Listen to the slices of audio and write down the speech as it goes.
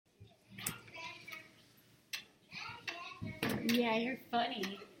Yeah, you're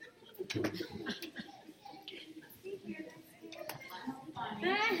funny. You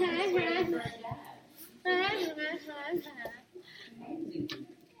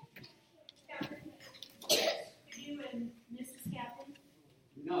and Mrs. Kaplan?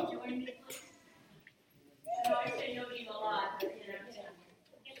 No. Join me? I know I say no to you a lot, but you know.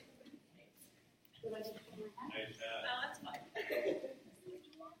 No, that's fine.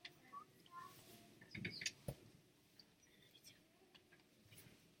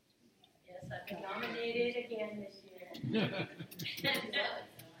 Yes, I've been nominated again this year.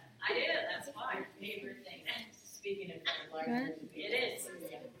 I did, that's my favorite thing. Speaking of large, it is.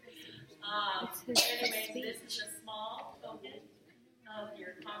 Anyways, this is a small token of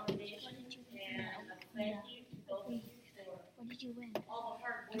your commendation, and thank you to both of you for What did you win? all the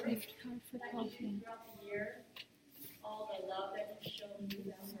hard A work gift card for that you do coffee. throughout the year, all the love that you show me the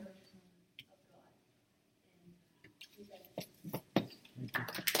work of God. And you guys.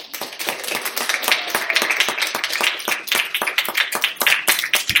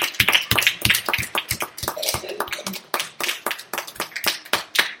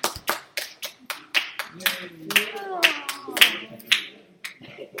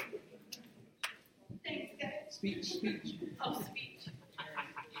 Thanks, guys. Speech. Oh, speech.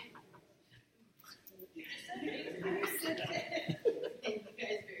 Thank you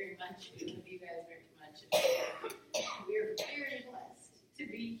guys very much. We love you guys very much. We're very blessed to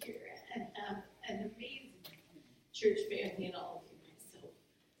be here and have an amazing church family and all of you guys. So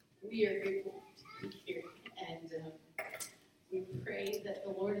we are grateful to be here, and we pray that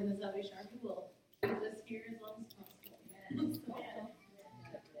the Lord and the Salvation Army will keep us here as long as possible. Amen.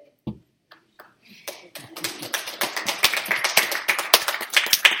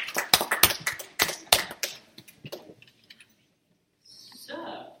 So,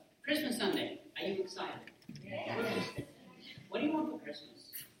 Christmas Sunday. Are you excited? Yeah. What do you want for Christmas?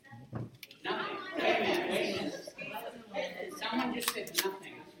 Nothing. Wait a minute. Someone just said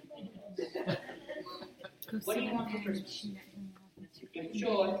nothing. What do you want for Christmas?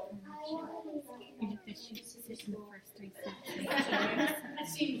 Joy. That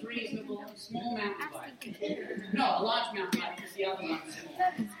seems reasonable. Small mountain bike. No, a large mountain bike because the other one's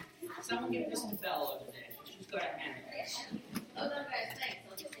small. Someone give this to Belle over there. She's got a hand. Oh, no, guys, thanks.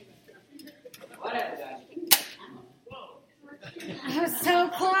 I'll just take it. Whatever, guys. I was so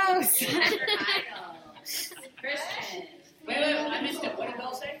close. Christian. Wait, I missed it. What did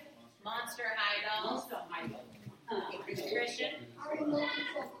Belle say? Monster High Doll. Monster High Doll. Christian.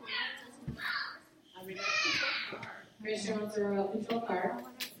 Christian wants a remote control car.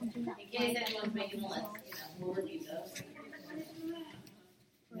 In case anyone's making a list, we'll review those.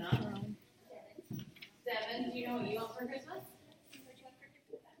 No? 7, do you know what you want for Christmas?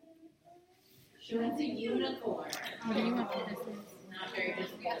 She wants a unicorn. What do you want for Christmas? Not very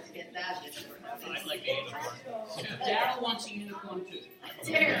difficult to get that this year. I'd like a unicorn. Daryl wants a unicorn too.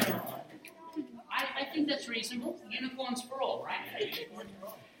 Terrible. I think that's reasonable. Unicorns for all, right?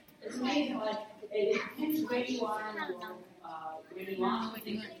 It's amazing, like, it depends where you are in the world, where you are. What do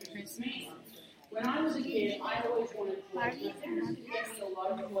you want for Christmas? When I was a kid, I always wanted toys. My parents used to get me a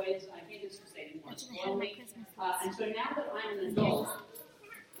lot of toys, and I think it's because they didn't want to spoil me. And so now that I'm an adult,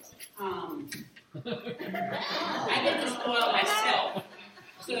 I get to spoil myself.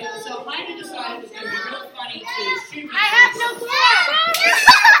 So Heidi decided it was going to be real funny to shoot me. I have no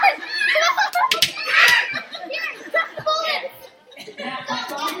Now, my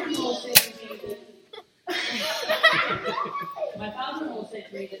father-in-law said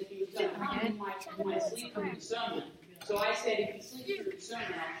to me that he was going to come in my sleep through the sermon. So I said, if he sleeps through the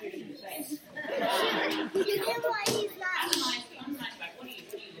sermon, I'll shoot him in the face. You know why he's not. I'm nice guy. What are you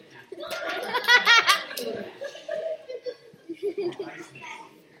looking at?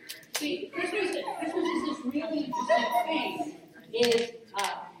 See, Christmas is this really interesting thing. Is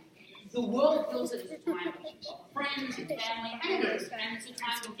the world feels it as a time of friends and family, and it's a time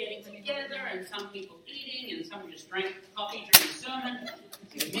of getting together, and some people eating, and some just drank coffee during the sermon.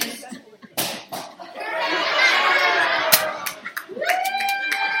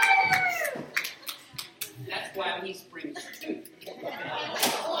 That's why he springs too.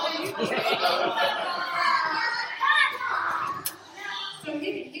 So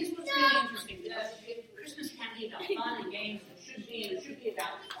here's what's really interesting. Christmas can't be about fun and games. It should be, and it should be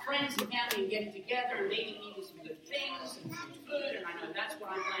about friends and family and getting together and maybe eating some good things and some food. And I know that's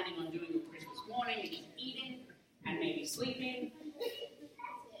what I'm planning on doing on Christmas morning: is eating and maybe sleeping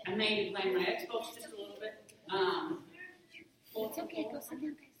and maybe playing my Xbox just a little bit. It's okay, go sit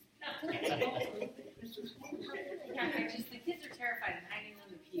down, guys. The kids are terrified and hiding on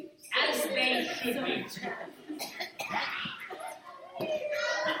the pews. As they should be.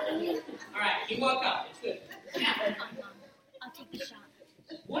 he woke up. It's good. Now, I'll take the shot.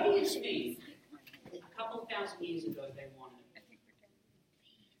 what do you think a couple of thousand years ago they wanted?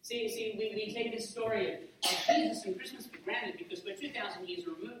 See, we take this story of Jesus and Christmas for granted because we're 2,000 years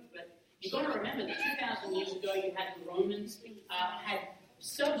removed, but you've got to remember that 2,000 years ago you had the Romans had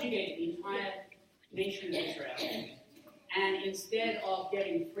subjugated the entire nation of Israel. And instead of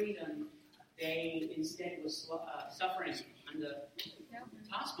getting freedom, they instead were suffering under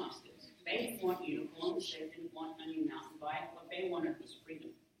taskmasters. They didn't want uniforms, they didn't want a new mountain bike. What they wanted was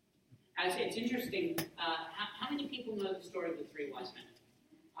freedom. It's interesting, how many people know the story of the three wise men?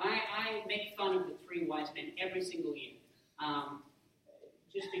 I make fun of the three wise men every single year.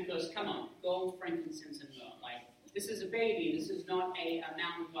 Just because, come on, gold, frankincense, and myrrh. Like, this is a baby, this is not a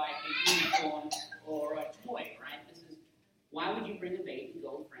mountain bike, a unicorn, or a toy, right? This is, why would you bring a baby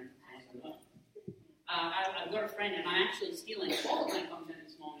gold, frankincense, and myrrh? I've got a friend, and I'm actually stealing all of my content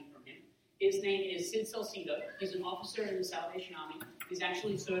this morning from him. His name is Sid Salcido. He's an officer in the Salvation Army. He's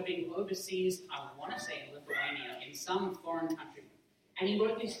actually serving overseas, I want to say in Lithuania, in some foreign country. And he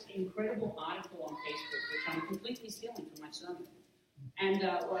wrote this incredible article on Facebook, which I'm completely stealing from my sermon. And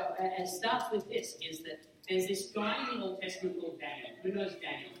it starts with this, is that there's this guy in the Old Testament called Daniel. Who knows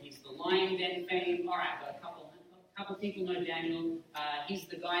Daniel? He's the lion den fame. All right, a couple people know Daniel. He's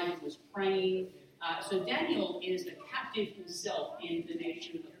the guy who was praying. So Daniel is a captive himself in the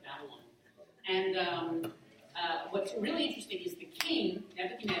nation of Babylon. And what's really interesting is the king,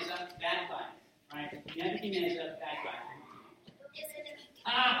 Nebuchadnezzar, bad guy. Right? Nebuchadnezzar, bad guy.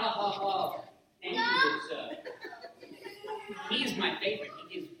 Thank you, sir. He is my favorite.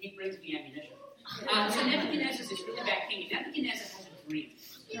 He brings me ammunition. So Nebuchadnezzar is this really bad king. Nebuchadnezzar has a dream.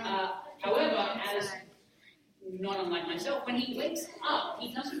 However, as not unlike myself, when he wakes up,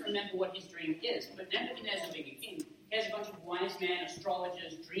 he doesn't remember what his dream is. But Nebuchadnezzar, being a king, he has a bunch of wise men,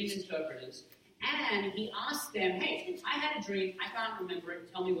 astrologers, dream interpreters, and he asks them, hey, I had a dream, I can't remember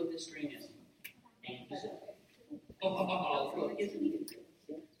it, tell me what this dream is. Thank you, sir. Oh, isn't he?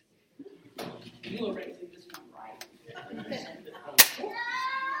 You already did this one right.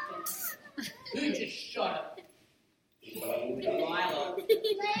 Who just shut up? Delilah.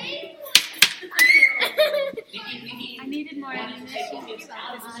 I needed more ammunition.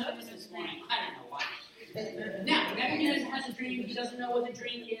 Out of service this morning. I don't know why. Now, Nebuchadnezzar has a dream. He doesn't know what the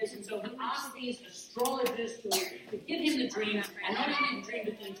dream is, and so he asks these astrologers to give him the dream, and not only the dream,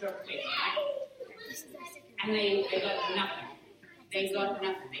 but the interpretation. Right? And they got nothing. They got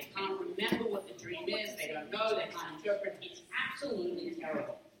nothing. They can't remember what the dream is. They don't know. They can't interpret. It's absolutely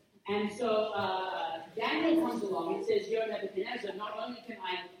terrible. And so Daniel comes along and says, Yo, Nebuchadnezzar, not only can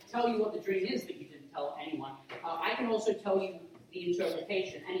I tell you what the dream is that you didn't tell anyone, I can also tell you the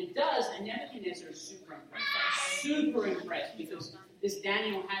interpretation. And he does, and Nebuchadnezzar is super impressed. Super impressed, because this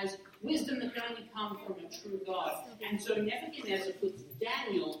Daniel has wisdom that can only come from a true God. And so Nebuchadnezzar puts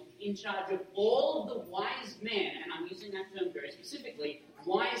Daniel in charge of all of the wise men, and I'm using that term very specifically,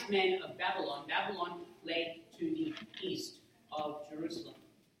 wise men of Babylon. Babylon lay to the east of Jerusalem.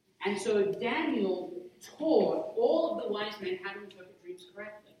 And so Daniel taught all of the wise men how to interpret dreams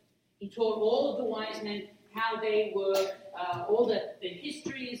correctly. He taught all of the wise men how they were, all the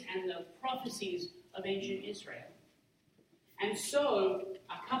histories and the prophecies of ancient Israel. And so,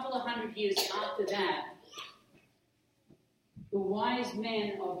 a couple of hundred years after that, the wise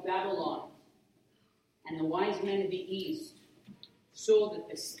men of Babylon and the wise men of the east saw that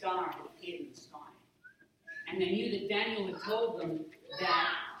the star had appeared in the sky. And they knew that Daniel had told them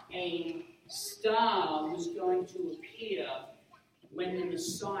that a star was going to appear when the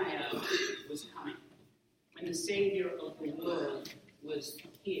Messiah was coming, when the Savior of the world was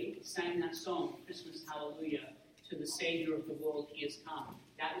here. We sang that song, Christmas Hallelujah, to the Savior of the world, he has come.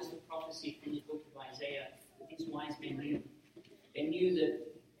 That was the prophecy from the book of Isaiah that these wise men knew. They knew that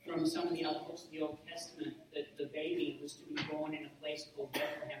from some of the other books of the Old Testament that the baby was to be born in a place called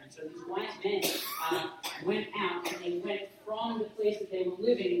Bethlehem. And so these wise men went out, and they went from the place that they were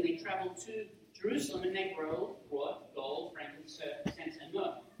living, and they traveled to Jerusalem, and they brought gold, frankincense, and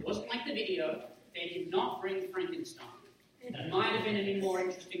myrrh. It wasn't like the video. They did not bring Frankenstein. It might have been a more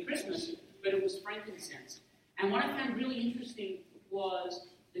interesting Christmas, but it was frankincense. And what I found really interesting was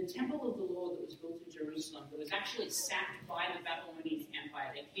the temple of the Lord that was built in Jerusalem, that was actually sacked by the Babylonian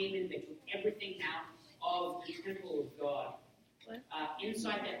Empire. They came in, they took everything out of the temple of God.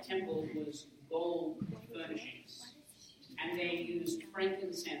 Inside that temple was gold furnishings. And they used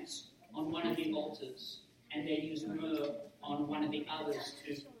frankincense on one of the altars, and they used myrrh on one of the others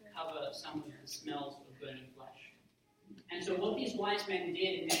to cover some of the smells of burning flesh. And so what these wise men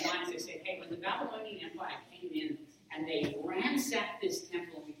did in their minds, they said, hey, when the Babylonian Empire came in and they ransacked this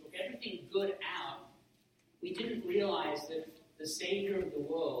temple and we took everything good out, we didn't realize that the Savior of the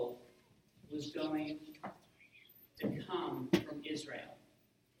world was going to come from Israel.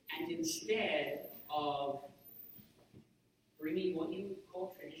 And instead of bringing what you would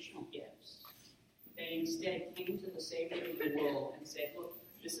call traditional gifts, they instead came to the Savior of the world and said, look,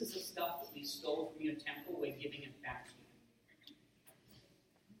 this is the stuff that we stole from your temple, we're giving it back to you.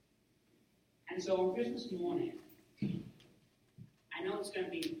 And so on Christmas morning, I know it's going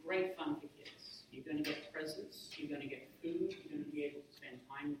to be great fun for kids. You're going to get presents, you're going to get food, you're going to be able to spend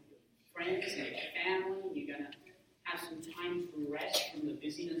time with your friends and your family, and you're going to have some time to rest from the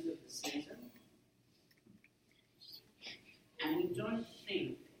busyness of the season. And we don't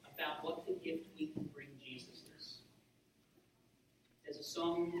think about what the gift we can bring Jesus is. There's a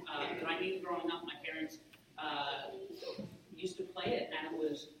song that I knew growing up. My parents used to play it, and it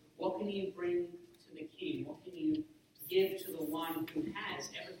was, what can you bring to the King? What can you give to the one who has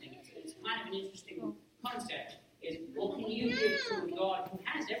everything? It's kind of an interesting concept. Is what can you give to a God who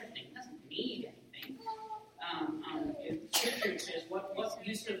has everything? He doesn't need anything. Scripture says, what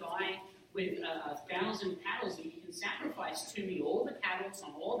use have I with 1,000 cattle that you can sacrifice to me? All the cattle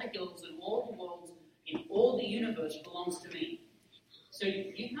on all the hills and all the worlds in all the universe belongs to me. So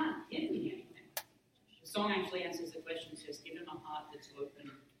you can't give me anything. The song actually answers the question, says, give him a heart that's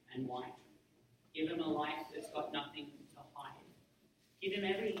open and wide. Give him a life that's got nothing to hide. Give him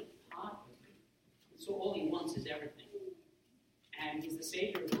every part of him. So all he wants is everything. And he's the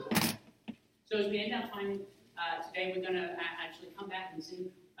Savior of the world. So as we end our time today, we're going to actually come back and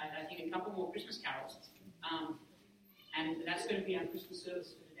sing, I think, a couple more Christmas carols. And that's going to be our Christmas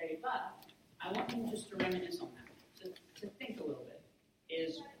service for today. But I want you just to reminisce on that, to think a little bit,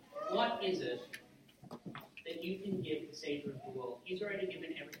 is what is it that you can give the Savior of the world? He's already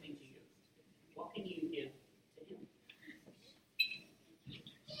given everything to you. What can you give to him?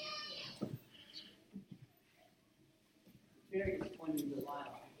 Very disappointing to Lila.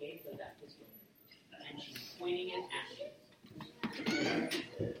 I gave her that whistle, and she's pointing it at me.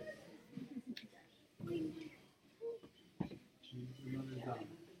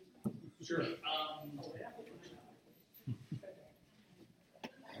 Sure.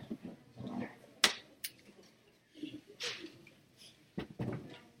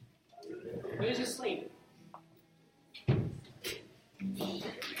 Who's asleep?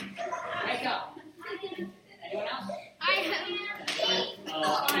 Wake up. Anyone else?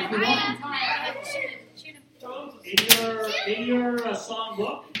 In your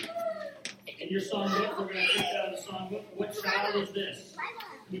songbook, we're going to take out the songbook. What child is this?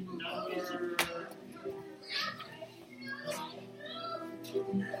 Number.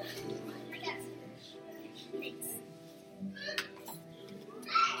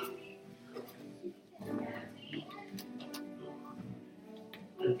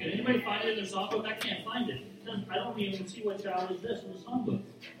 Can anybody find it in the songbook? I can't find it. I don't even see what child is this in the songbook.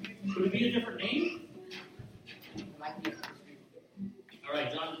 Could it be a different name? All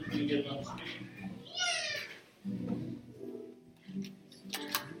right, Jonathan, can you get it on the screen?